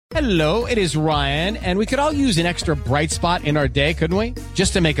Hello, it is Ryan, and we could all use an extra bright spot in our day, couldn't we?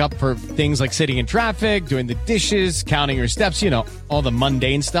 Just to make up for things like sitting in traffic, doing the dishes, counting your steps, all the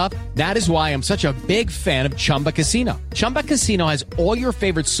mundane stuff. That is why I'm such a big fan of Chumba Casino. Chumba Casino has all your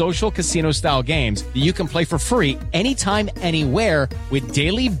favorite social casino-style games that you can play for free anytime, anywhere with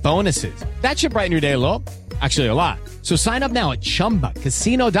daily bonuses. That should brighten your day a little. Actually, a lot. So sign up now at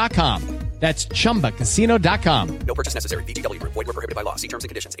ChumbaCasino.com. That's ChumbaCasino.com. No purchase necessary. VGW Group. Void where prohibited by law. See terms and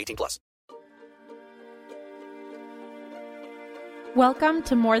conditions. 18+. Welcome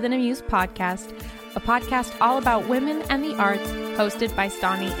to More Than a Muse podcast, a podcast all about women and the arts, hosted by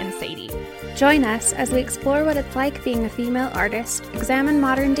Stani and Sadie. Join us as we explore what it's like being a female artist, examine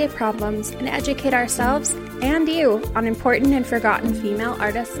modern-day problems, and educate ourselves and you on important and forgotten female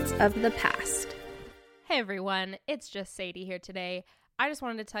artists of the past. Hey everyone, it's just Sadie here today. I just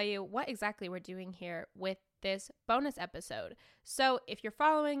wanted to tell you what exactly we're doing here with this bonus episode. So if you're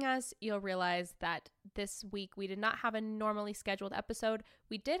following us, you'll realize that this week we did not have a normally scheduled episode.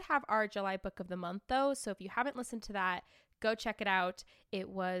 We did have our July book of the month though, so if you haven't listened to that, go check it out. It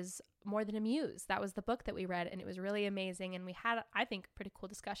was More Than a Muse. That was the book that we read, and it was really amazing, and we had, I think, a pretty cool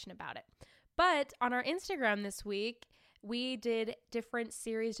discussion about it. But on our Instagram this week, we did different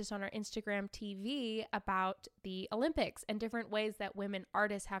series just on our Instagram TV about the Olympics and different ways that women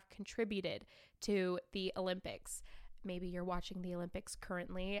artists have contributed to the Olympics. Maybe you're watching the Olympics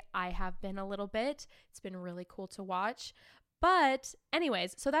currently. I have been a little bit. It's been really cool to watch. But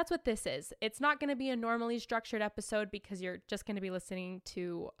anyways, so that's what this is. It's not going to be a normally structured episode because you're just going to be listening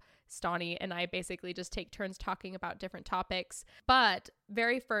to Stani and I basically just take turns talking about different topics. But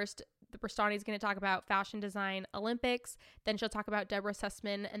very first, Stani is going to talk about fashion design Olympics, then she'll talk about Deborah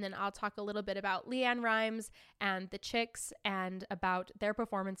Sussman, and then I'll talk a little bit about Leanne Rimes and the Chicks and about their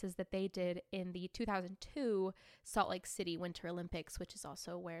performances that they did in the 2002 Salt Lake City Winter Olympics, which is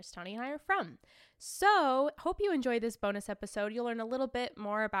also where Stani and I are from. So hope you enjoy this bonus episode. You'll learn a little bit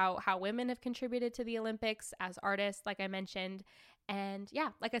more about how women have contributed to the Olympics as artists, like I mentioned. And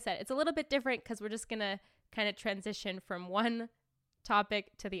yeah, like I said, it's a little bit different because we're just going to kind of transition from one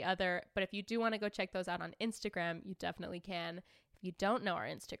topic to the other. But if you do want to go check those out on Instagram, you definitely can. If you don't know our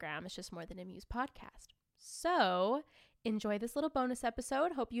Instagram, it's just More Than a Muse podcast. So enjoy this little bonus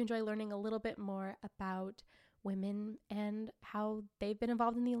episode. Hope you enjoy learning a little bit more about women and how they've been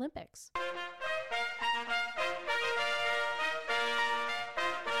involved in the Olympics.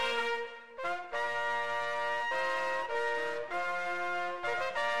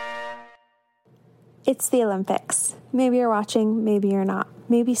 It's the Olympics. Maybe you're watching, maybe you're not.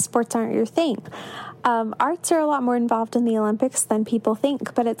 Maybe sports aren't your thing. Arts are a lot more involved in the Olympics than people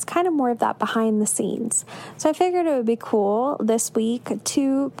think, but it's kind of more of that behind the scenes. So I figured it would be cool this week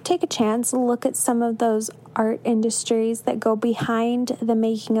to take a chance, look at some of those art industries that go behind the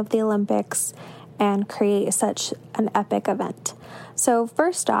making of the Olympics and create such an epic event. So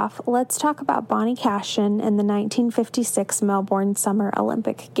first off, let's talk about Bonnie Cashin and the 1956 Melbourne Summer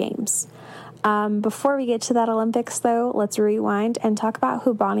Olympic Games. Before we get to that Olympics, though, let's rewind and talk about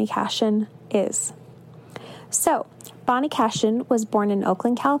who Bonnie Cashin is. So, Bonnie Cashin was born in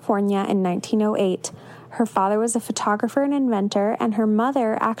Oakland, California in 1908. Her father was a photographer and inventor, and her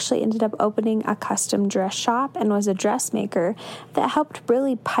mother actually ended up opening a custom dress shop and was a dressmaker that helped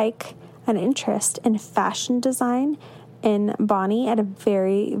really pike an interest in fashion design in Bonnie at a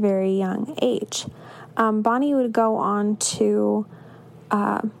very, very young age. Bonnie would go on to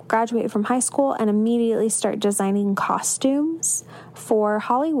graduate from high school and immediately start designing costumes for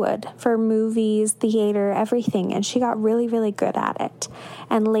Hollywood, for movies, theater, everything. And she got really, really good at it.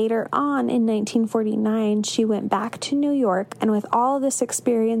 And later on in 1949, she went back to New York, and with all of this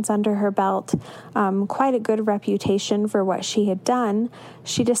experience under her belt, quite a good reputation for what she had done,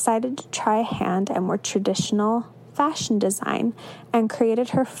 she decided to try a hand at more traditional fashion design and created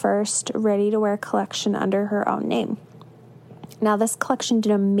her first ready-to-wear collection under her own name. Now, this collection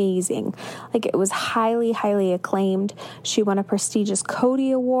did amazing. It was highly, highly acclaimed. She won a prestigious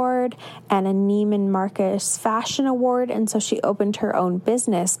Coty Award and a Neiman Marcus Fashion Award, and so she opened her own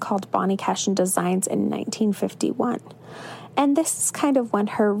business called Bonnie Cashin Designs in 1951. And this is kind of when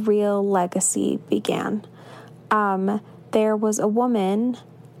her real legacy began. There was a woman,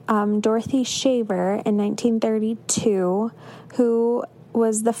 Dorothy Shaver, in 1932, who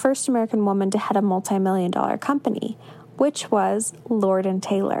was the first American woman to head a multi-million-dollar company, which was Lord &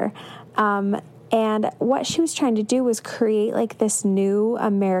 Taylor. And what she was trying to do was create this new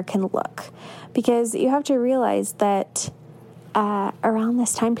American look, because you have to realize that around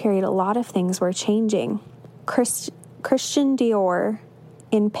this time period, a lot of things were changing. Christian Dior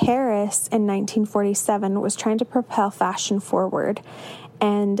in Paris in 1947 was trying to propel fashion forward.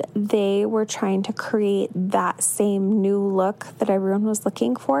 and they were trying to create that same new look that everyone was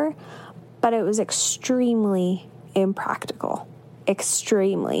looking for, but it was extremely impractical.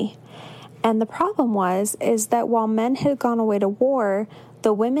 Extremely. And the problem is that while men had gone away to war,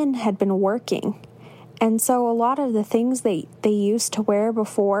 the women had been working. And so a lot of the things they used to wear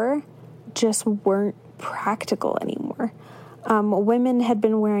before just weren't practical anymore. Women had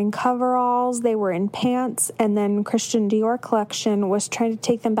been wearing coveralls, they were in pants, and then Christian Dior collection was trying to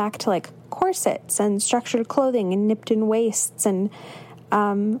take them back to like corsets and structured clothing and nipped-in waists. And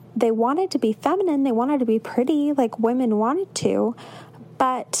they wanted to be feminine, they wanted to be pretty like women wanted to,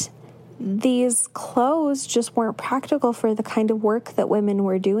 but these clothes just weren't practical for the kind of work that women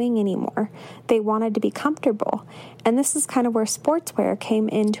were doing anymore. They wanted to be comfortable. And this is kind of where sportswear came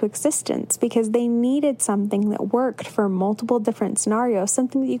into existence, because they needed something that worked for multiple different scenarios,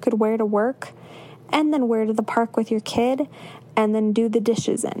 something that you could wear to work and then wear to the park with your kid and then do the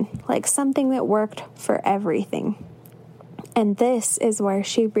dishes in, like something that worked for everything. And this is where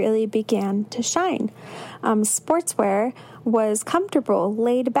she really began to shine. Sportswear was comfortable,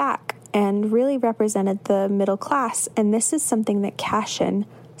 laid back, and really represented the middle class. And this is something that Cashin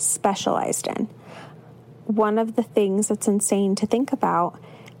specialized in. One of the things that's insane to think about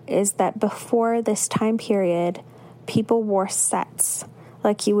is that before this time period, people wore sets.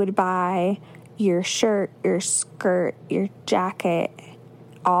 Like you would buy your shirt, your skirt, your jacket,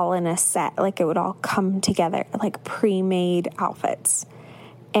 all in a set. Like it would all come together, like pre-made outfits.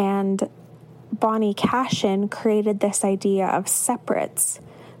 And Bonnie Cashin created this idea of separates.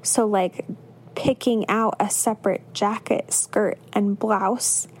 So like picking out a separate jacket, skirt, and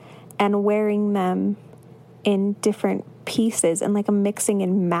blouse and wearing them in different pieces and like a mixing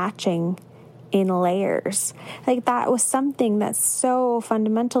and matching in layers. Like that was something that's so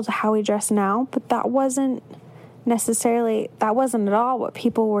fundamental to how we dress now, but that wasn't at all what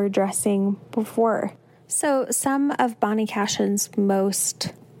people were dressing before. So some of Bonnie Cashin's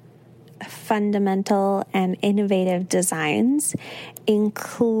most fundamental and innovative designs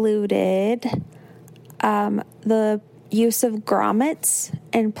included the use of grommets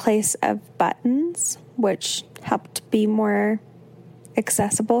in place of buttons, which helped be more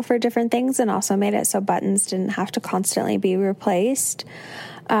accessible for different things and also made it so buttons didn't have to constantly be replaced.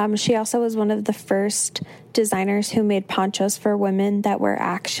 She also was one of the first designers who made ponchos for women that were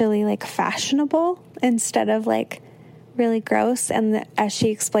actually like fashionable instead of like really gross, and as she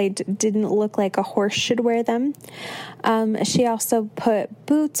explained, didn't look like a horse should wear them. She also put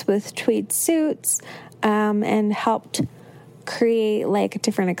boots with tweed suits and helped create like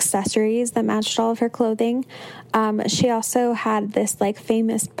different accessories that matched all of her clothing. She also had this like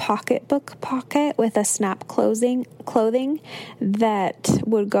famous pocketbook pocket with a snap clothing that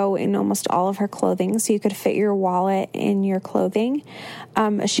would go in almost all of her clothing, so you could fit your wallet in your clothing.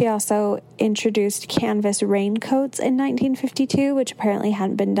 She also introduced canvas raincoats in 1952, which apparently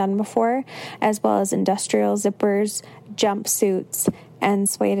hadn't been done before, as well as industrial zippers, jumpsuits, and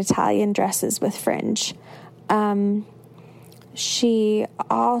suede Italian dresses with fringe. She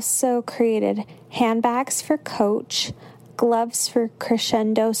also created handbags for Coach, gloves for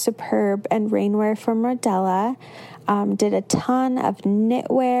Crescendo Superb, and rainwear from Rodella. Did a ton of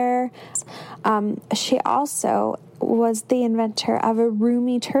knitwear. She also was the inventor of a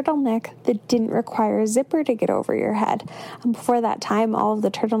roomy turtleneck that didn't require a zipper to get over your head. Before that time, all of the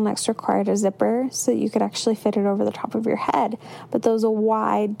turtlenecks required a zipper so that you could actually fit it over the top of your head. But those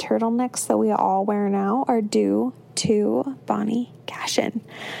wide turtlenecks that we all wear now are due to Bonnie Cashin.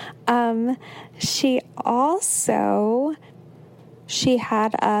 She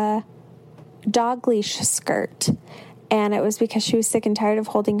had a dog leash skirt, and it was because she was sick and tired of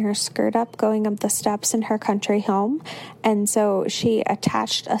holding her skirt up going up the steps in her country home, and so she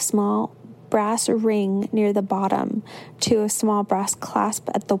attached a small brass ring near the bottom to a small brass clasp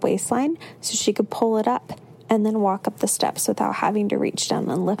at the waistline so she could pull it up and then walk up the steps without having to reach down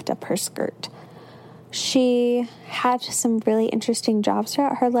and lift up her skirt. She had some really interesting jobs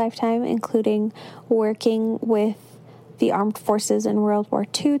throughout her lifetime, including working with the armed forces in World War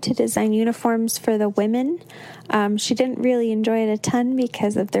II to design uniforms for the women. She didn't really enjoy it a ton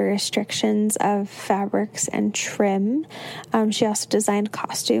because of the restrictions of fabrics and trim. She also designed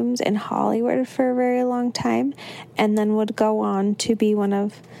costumes in Hollywood for a very long time, and then would go on to be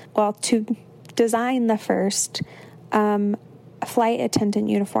to design the first flight attendant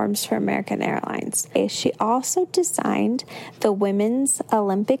uniforms for American Airlines. She also designed the women's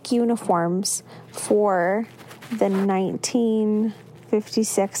Olympic uniforms for the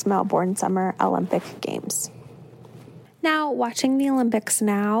 1956 Melbourne Summer Olympic Games. Now, watching the Olympics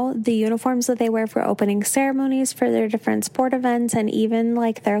now, the uniforms that they wear for opening ceremonies for their different sport events and even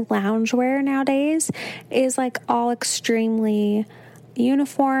like their loungewear nowadays is like all extremely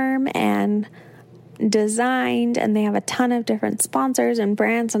uniform and designed, and they have a ton of different sponsors and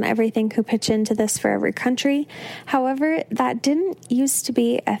brands and everything who pitch into this for every country. However, that didn't used to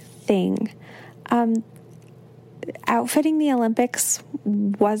be a thing. Outfitting the Olympics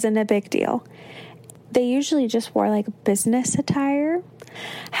wasn't a big deal. They usually just wore like business attire.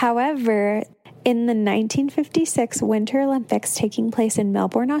 However, in the 1956 Winter Olympics taking place in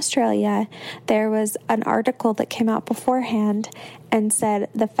Melbourne, Australia, there was an article that came out beforehand and said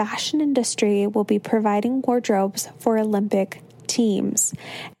the fashion industry will be providing wardrobes for Olympic teams.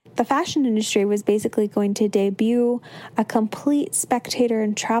 The fashion industry was basically going to debut a complete spectator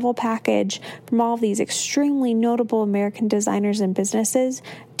and travel package from all of these extremely notable American designers and businesses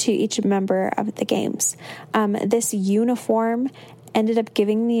to each member of the games. This uniform ended up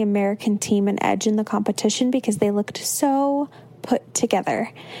giving the American team an edge in the competition because they looked so put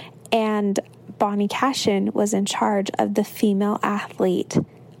together. And Bonnie Cashin was in charge of the female athlete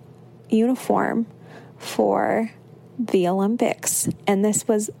uniform for the Olympics. And this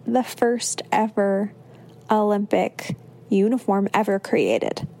was the first ever Olympic uniform ever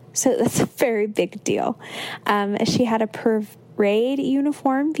created. So that's a very big deal. She had a parade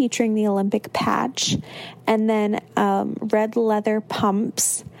uniform featuring the Olympic patch, and then red leather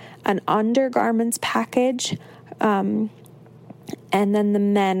pumps, an undergarments package, and then the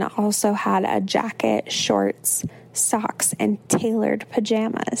men also had a jacket, shorts, socks, and tailored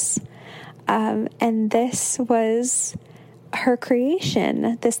pajamas. And this was her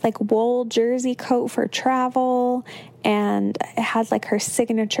creation, this like wool jersey coat for travel, and it had like her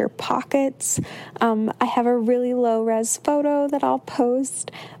signature pockets. I have a really low res photo that I'll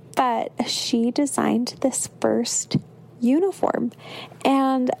post, but she designed this first uniform,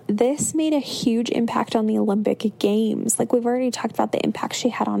 and this made a huge impact on the Olympic Games. Like, we've already talked about the impact she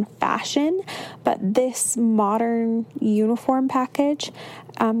had on fashion, but this modern uniform package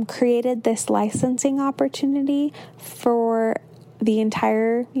created this licensing opportunity for the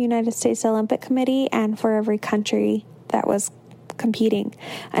entire United States Olympic Committee and for every country that was competing.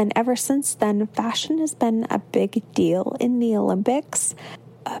 And ever since then, fashion has been a big deal in the Olympics.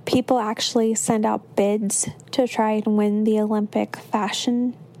 People actually send out bids to try and win the Olympic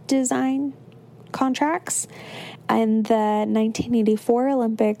fashion design contracts. In the 1984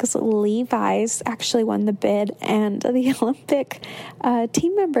 Olympics, Levi's actually won the bid, and the Olympic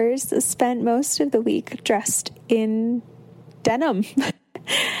team members spent most of the week dressed in denim.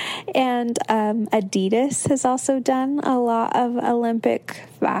 And Adidas has also done a lot of Olympic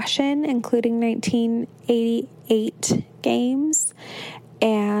fashion, including 1988 games.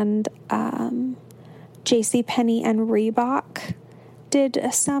 And JCPenney and Reebok did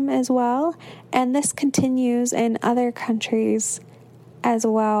some as well. And this continues in other countries as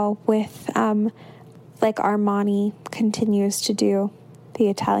well with, like Armani continues to do the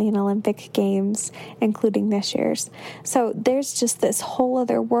Italian Olympic Games, including this year's. So there's just this whole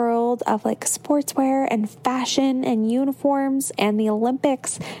other world of like sportswear and fashion and uniforms and the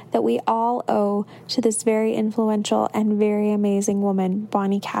Olympics that we all owe to this very influential and very amazing woman,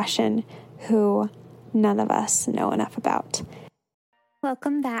 Bonnie Cashin, who none of us know enough about.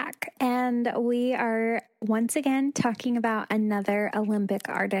 Welcome back, and we are once again talking about another Olympic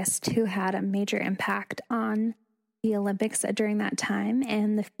artist who had a major impact on the Olympics during that time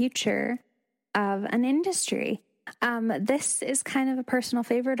and the future of an industry. This is kind of a personal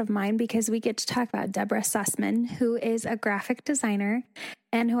favorite of mine because we get to talk about Deborah Sussman, who is a graphic designer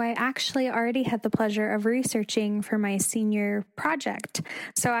and who I actually already had the pleasure of researching for my senior project.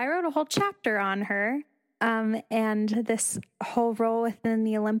 So I wrote a whole chapter on her and this whole role within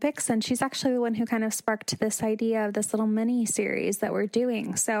the Olympics. And she's actually the one who kind of sparked this idea of this little mini series that we're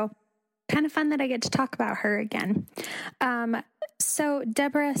doing. So kind of fun that I get to talk about her again. So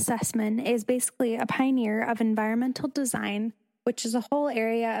Deborah Sussman is basically a pioneer of environmental design, which is a whole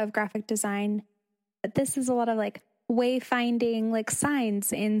area of graphic design. But this is a lot of like wayfinding, like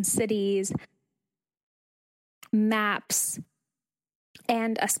signs in cities, maps,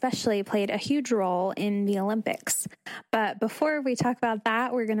 and especially played a huge role in the Olympics. But before we talk about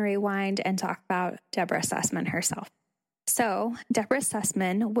that, we're going to rewind and talk about Deborah Sussman herself. So, Deborah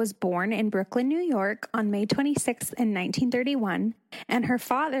Sussman was born in Brooklyn, New York on May 26th in 1931, and her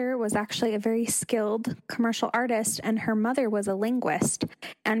father was actually a very skilled commercial artist, and her mother was a linguist.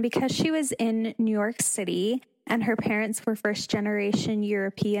 And because she was in New York City and her parents were first-generation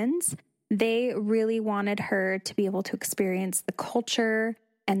Europeans, they really wanted her to be able to experience the culture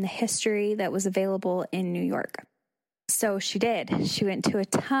and the history that was available in New York. So she did. She went to a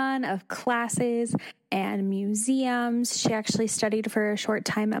ton of classes and museums. She actually studied for a short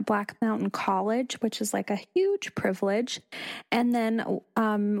time at Black Mountain College, which is like a huge privilege. And then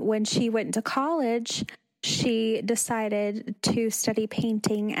when she went to college, she decided to study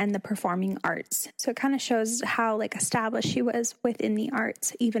painting and the performing arts. So it kind of shows how like established she was within the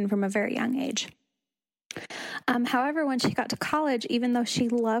arts, even from a very young age. However, when she got to college, even though she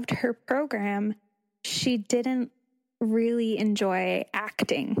loved her program, she didn't really enjoy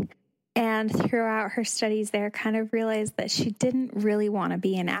acting. And throughout her studies there, kind of realized that she didn't really want to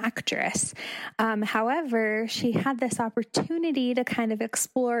be an actress. However, she had this opportunity to kind of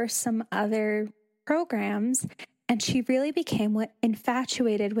explore some other programs, and she really became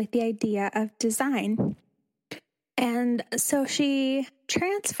infatuated with the idea of design. And so she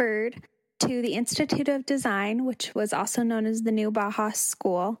transferred to the Institute of Design, which was also known as the New Bauhaus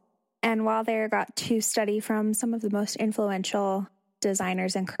School. And while there, got to study from some of the most influential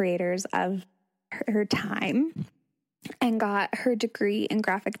designers and creators of her time, and got her degree in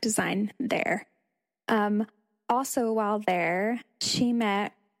graphic design there. Also, while there, she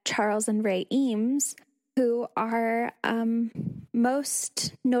met Charles and Ray Eames, who are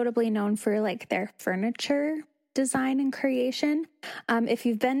most notably known for like their furniture design and creation. If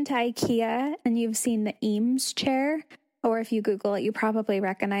you've been to IKEA and you've seen the Eames chair, or if you Google it, you probably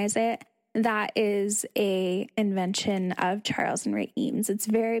recognize it. That is a invention of Charles and Ray Eames. It's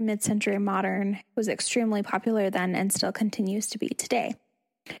very mid-century modern, was extremely popular then, and still continues to be today.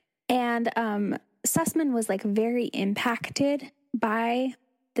 And Sussman was like very impacted by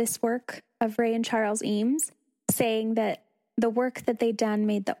this work of Ray and Charles Eames, saying that the work that they'd done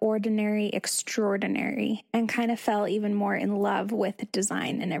made the ordinary extraordinary, and kind of fell even more in love with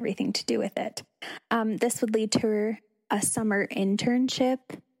design and everything to do with it. This would lead to a summer internship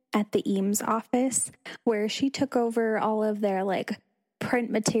at the Eames office, where she took over all of their like print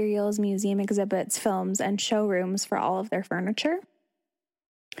materials, museum exhibits, films, and showrooms for all of their furniture.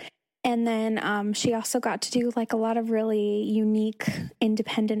 And then she also got to do like a lot of really unique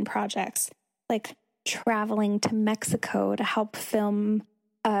independent projects, like traveling to Mexico to help film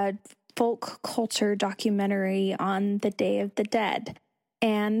a folk culture documentary on the Day of the Dead,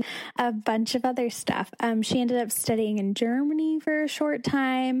 and a bunch of other stuff. She ended up studying in Germany for a short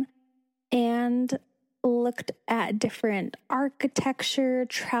time and looked at different architecture,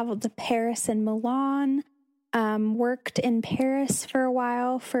 traveled to Paris and Milan, worked in Paris for a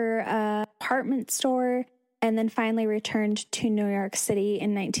while for an apartment store, and then finally returned to New York City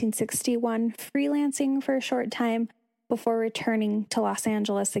in 1961, freelancing for a short time before returning to Los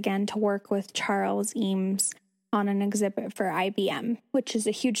Angeles again to work with Charles Eames on an exhibit for IBM, which is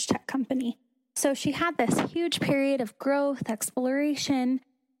a huge tech company. So she had this huge period of growth, exploration,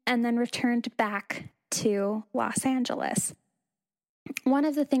 and then returned back to Los Angeles. One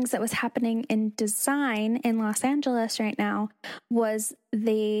of the things that was happening in design in Los Angeles right now was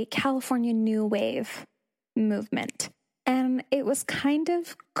the California New Wave movement. And it was kind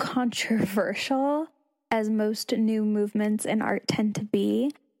of controversial, as most new movements in art tend to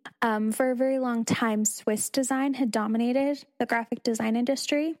be. For a very long time, Swiss design had dominated the graphic design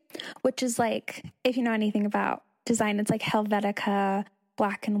industry, which is like, if you know anything about design, it's like Helvetica,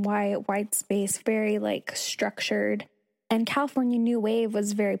 black and white space, very like structured. And California New Wave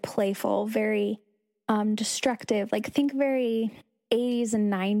was very playful, very destructive. Like think very 80s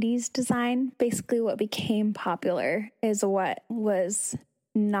and 90s design. Basically what became popular is what was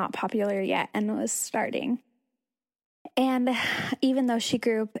not popular yet and was starting. And even though she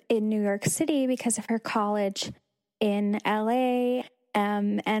grew up in New York City because of her college in LA,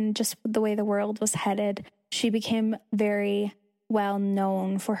 and just the way the world was headed, she became very well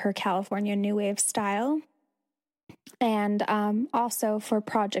known for her California New Wave style. And also for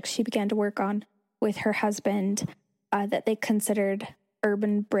projects she began to work on with her husband that they considered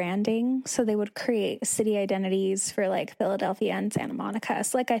urban branding. So they would create city identities for like Philadelphia and Santa Monica.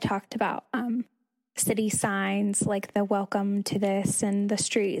 So like I talked about, city signs like the welcome to this, and the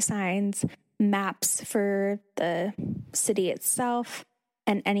street signs, maps for the city itself,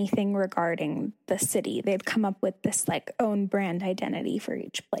 and anything regarding the city. They'd come up with this like own brand identity for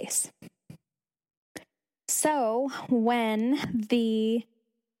each place. So when the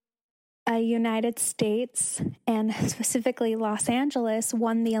United States, and specifically Los Angeles,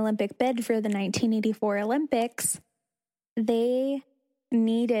 won the Olympic bid for the 1984 Olympics, they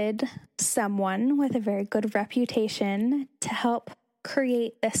needed someone with a very good reputation to help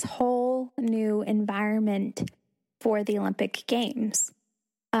create this whole new environment for the Olympic Games.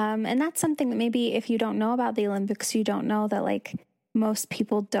 And that's something that maybe if you don't know about the Olympics, you don't know that like most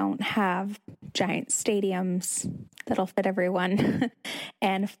people don't have giant stadiums that'll fit everyone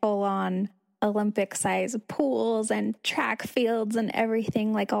and full on Olympic size pools and track fields and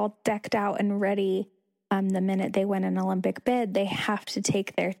everything like all decked out and ready. The minute they win an Olympic bid, they have to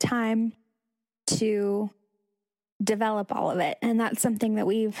take their time to develop all of it. And that's something that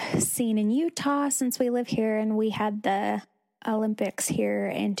we've seen in Utah since we live here, and we had the Olympics here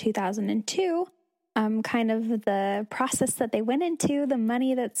in 2002. Kind of the process that they went into, the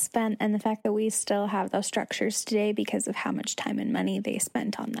money that's spent, and the fact that we still have those structures today because of how much time and money they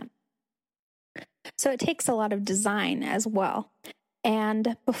spent on them. So it takes a lot of design as well.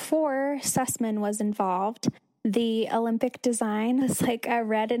 And before Sussman was involved, the Olympic design was like a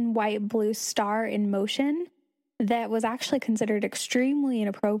red and white blue star in motion that was actually considered extremely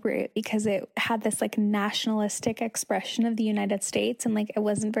inappropriate because it had this like nationalistic expression of the United States, and like it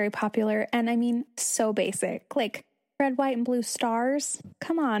wasn't very popular. And I mean, so basic, like red, white, and blue stars.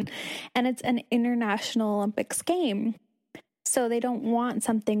 Come on. And it's an international Olympics game. So they don't want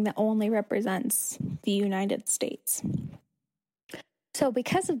something that only represents the United States. So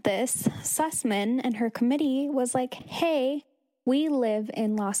because of this, Sussman and her committee was like, hey, we live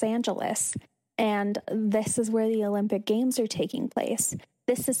in Los Angeles, and this is where the Olympic Games are taking place.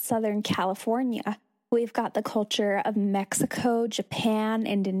 This is Southern California. We've got the culture of Mexico, Japan,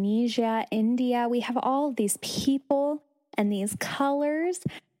 Indonesia, India. We have all of these people and these colors,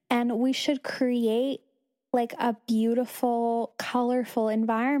 and we should create like a beautiful, colorful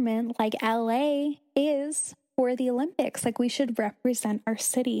environment like LA is for the Olympics. Like we should represent our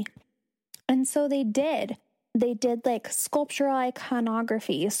city. And so they did. They did like sculptural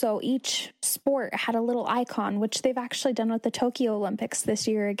iconography. So each sport had a little icon, which they've actually done with the Tokyo Olympics this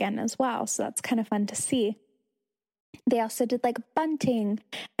year again as well. So that's kind of fun to see. They also did like bunting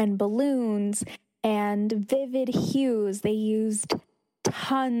and balloons and vivid hues. They used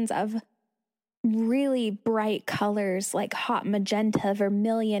tons of really bright colors like hot magenta,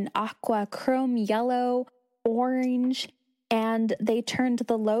 vermilion, aqua, chrome yellow, orange, and they turned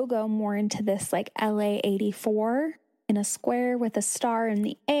the logo more into this like LA 84 in a square with a star in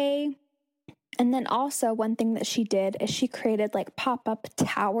the A. And then also one thing that she did is she created like pop-up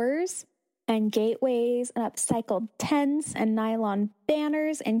towers and gateways and upcycled tents and nylon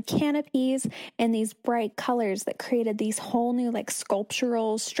banners and canopies in these bright colors that created these whole new like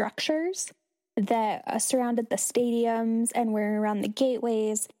sculptural structures that surrounded the stadiums and were around the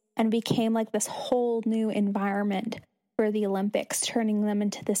gateways and became like this whole new environment for the Olympics, turning them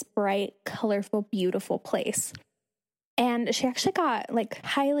into this bright, colorful, beautiful place. And she actually got like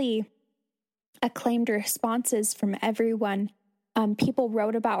highly acclaimed responses from everyone. People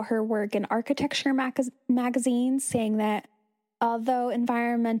wrote about her work in architecture magazines, saying that although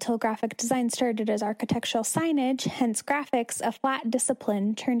environmental graphic design started as architectural signage, hence graphics, a flat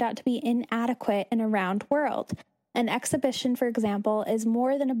discipline turned out to be inadequate in a round world. An exhibition, for example, is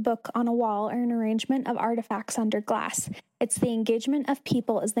more than a book on a wall or an arrangement of artifacts under glass. It's the engagement of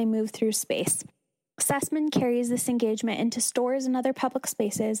people as they move through space. Sussman carries this engagement into stores and other public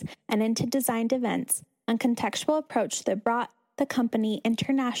spaces and into designed events, a contextual approach that brought the company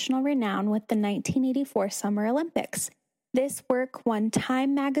international renown with the 1984 Summer Olympics. This work won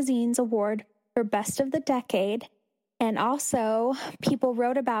Time Magazine's award for Best of the Decade, and also people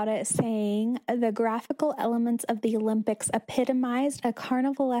wrote about it saying the graphical elements of the Olympics epitomized a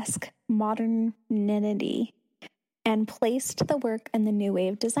carnivalesque modernity and placed the work in the New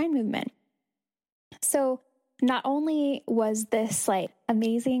Wave design movement. So not only was this like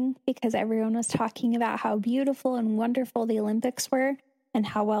amazing because everyone was talking about how beautiful and wonderful the Olympics were and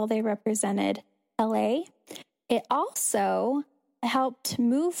how well they represented LA, it also helped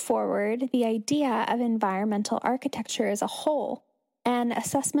move forward the idea of environmental architecture as a whole. And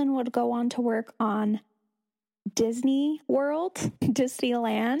Sussman would go on to work on Disney World,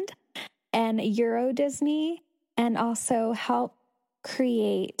 Disneyland, and Euro Disney, and also help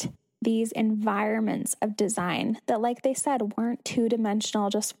create these environments of design that, like they said, weren't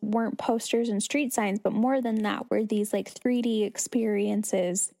two-dimensional, just weren't posters and street signs, but more than that were these like 3D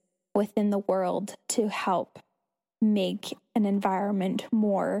experiences within the world to help make an environment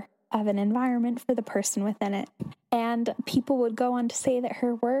more of an environment for the person within it. And people would go on to say that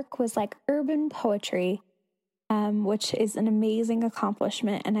her work was like urban poetry, which is an amazing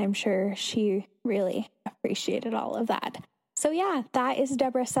accomplishment, and I'm sure she really appreciated all of that. So yeah, that is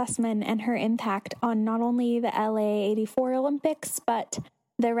Deborah Sussman and her impact on not only the LA 84 Olympics, but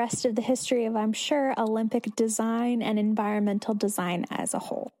the rest of the history of, I'm sure, Olympic design and environmental design as a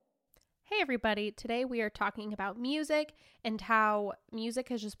whole. Hey everybody, today we are talking about music and how music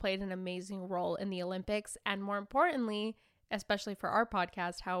has just played an amazing role in the Olympics, and more importantly, especially for our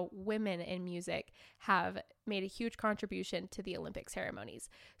podcast, how women in music have made a huge contribution to the Olympic ceremonies.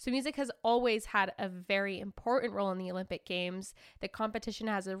 So music has always had a very important role in the Olympic Games. The competition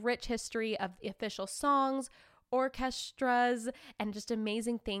has a rich history of the official songs, orchestras, and just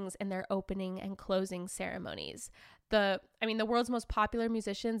amazing things in their opening and closing ceremonies. The world's most popular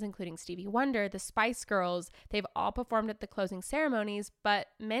musicians, including Stevie Wonder, the Spice Girls, they've all performed at the closing ceremonies, but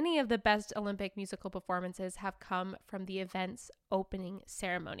many of the best Olympic musical performances have come from the event's opening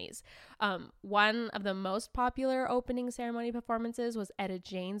ceremonies. One of the most popular opening ceremony performances was Etta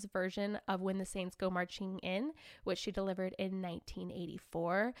James' version of When the Saints Go Marching In, which she delivered in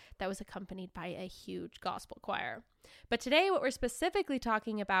 1984. That was accompanied by a huge gospel choir. But today, what we're specifically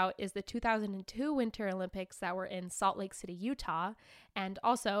talking about is the 2002 Winter Olympics that were in Salt Lake City, Utah. And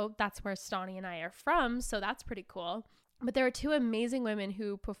also, that's where Stani and I are from, so that's pretty cool. But there are two amazing women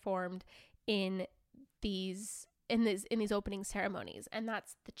who performed in these opening ceremonies, and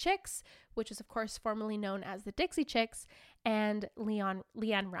that's the Chicks, which is of course formerly known as the Dixie Chicks, and LeAnn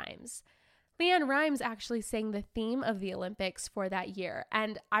Rimes. LeAnn Rimes actually sang the theme of the Olympics for that year,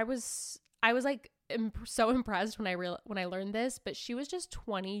 and I was like so impressed when I learned this, but she was just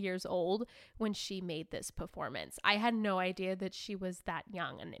 20 years old when she made this performance. I had no idea that she was that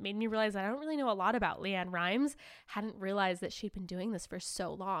young, and it made me realize that I don't really know a lot about LeAnn Rimes. Hadn't realized that she'd been doing this for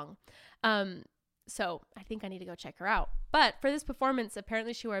so long. So I think I need to go check her out. But for this performance,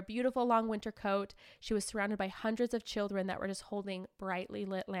 apparently she wore a beautiful long winter coat. She was surrounded by hundreds of children that were just holding brightly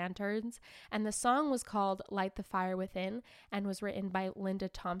lit lanterns. And the song was called Light the Fire Within and was written by Linda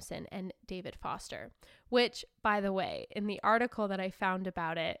Thompson and David Foster, which, by the way, in the article that I found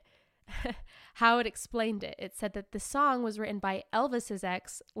about it, how it explained it, it said that the song was written by Elvis's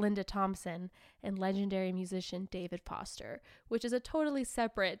ex, Linda Thompson, and legendary musician David Foster, which is a totally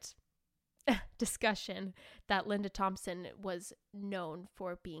separate discussion, that Linda Thompson was known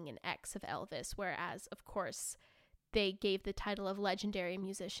for being an ex of Elvis, whereas of course they gave the title of legendary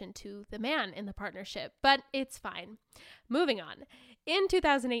musician to the man in the partnership, but it's fine. Moving on. In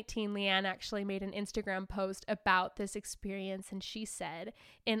 2018, LeAnn actually made an Instagram post about this experience, and she said,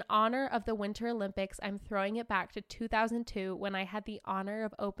 "In honor of the Winter Olympics, I'm throwing it back to 2002 when I had the honor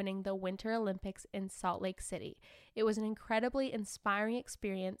of opening the Winter Olympics in Salt Lake City. It was an incredibly inspiring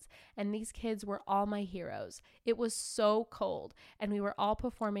experience, and these kids were all my heroes. It was so cold, and we were all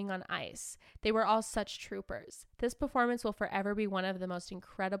performing on ice. They were all such troopers. This performance will forever be one of the most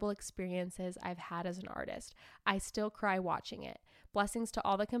incredible experiences I've had as an artist. I still cry watching it. Blessings to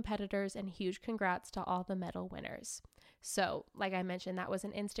all the competitors and huge congrats to all the medal winners." So, like I mentioned, that was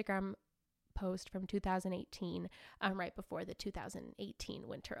an Instagram post from 2018, right before the 2018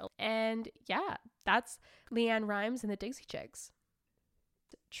 Winter. And yeah, that's LeAnn Rimes and the Dixie Chicks.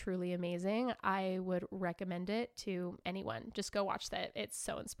 Truly amazing. I would recommend it to anyone. Just go watch that. It's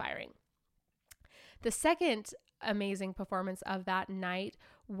so inspiring. The second amazing performance of that night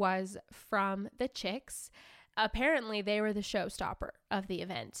was from the Chicks. Apparently, they were the showstopper of the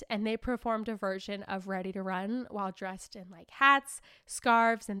event, and they performed a version of Ready to Run while dressed in like hats,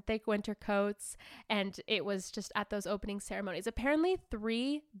 scarves, and thick winter coats, and it was just at those opening ceremonies. Apparently,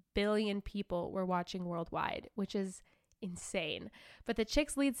 3 billion people were watching worldwide, which is insane. But the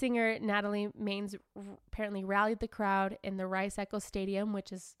Chicks lead singer Natalie Maines apparently rallied the crowd in the Rice-Eccles Stadium,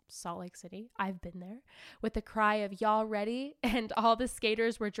 which is Salt Lake City. I've been there. With the cry of "Y'all ready?" And all the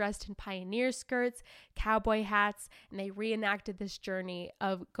skaters were dressed in pioneer skirts, cowboy hats, and they reenacted this journey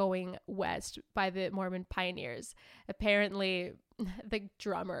of going west by the Mormon pioneers. Apparently, the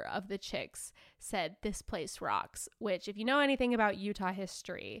drummer of the Chicks said, "This place rocks," which, if you know anything about Utah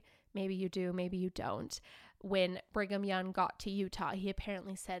history, maybe you do, maybe you don't. When Brigham Young got to Utah, he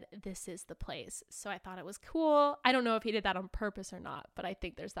apparently said, "This is the place." So I thought it was cool. I don't know if he did that on purpose or not, but I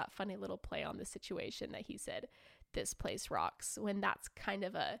think there's that funny little play on the situation that he said, "This place rocks," when that's kind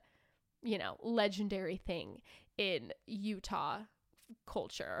of a, legendary thing in Utah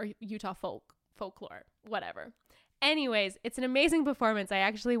culture or Utah folklore, whatever. Anyways, it's an amazing performance. I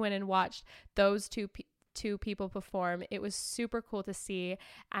actually went and watched those two people perform. It was super cool to see,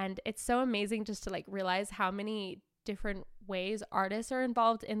 and it's so amazing just to realize how many different ways artists are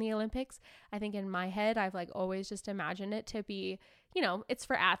involved in the Olympics. I think in my head, I've always just imagined it to be, it's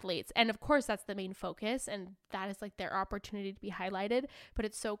for athletes, and of course that's the main focus, and that is their opportunity to be highlighted. But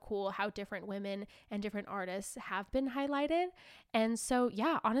it's so cool how different women and different artists have been highlighted. And so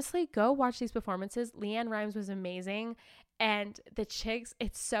yeah, honestly, go watch these performances. LeAnn Rimes was amazing. And the Chicks,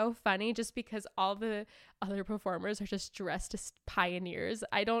 it's so funny just because all the other performers are just dressed as pioneers.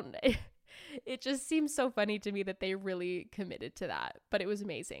 It just seems so funny to me that they really committed to that, but it was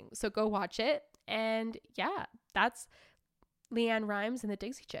amazing. So go watch it. And yeah, that's LeAnn Rimes and the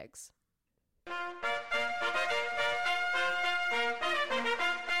Dixie Chicks.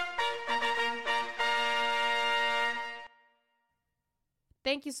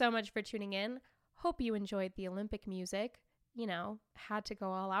 Thank you so much for tuning in. Hope you enjoyed the Olympic music. You know, had to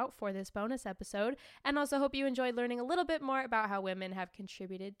go all out for this bonus episode. And also hope you enjoyed learning a little bit more about how women have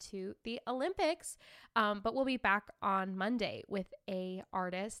contributed to the Olympics. But we'll be back on Monday with a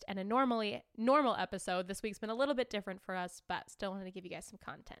artist and a normal episode. This week's been a little bit different for us, but still wanted to give you guys some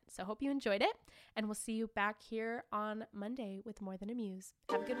content. So hope you enjoyed it. And we'll see you back here on Monday with More Than a Muse.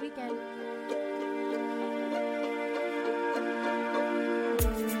 Have a good weekend.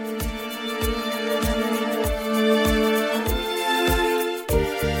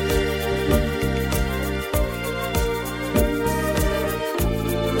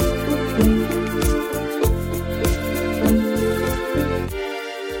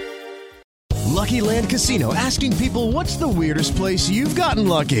 Lucky Land Casino, asking people, what's the weirdest place you've gotten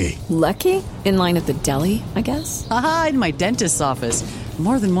lucky? Lucky? In line at the deli, I guess? Aha, in my dentist's office.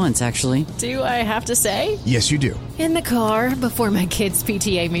 More than once, actually. Do I have to say? Yes, you do. In the car before my kids'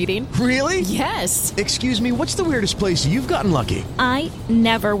 PTA meeting. Really? Yes. Excuse me, what's the weirdest place you've gotten lucky? I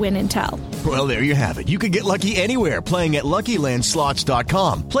never win and tell. Well, there you have it. You can get lucky anywhere, playing at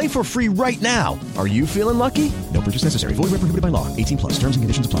LuckyLandSlots.com. Play for free right now. Are you feeling lucky? No purchase necessary. Void where prohibited by law. 18+. Terms and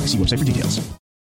conditions apply. See website for details.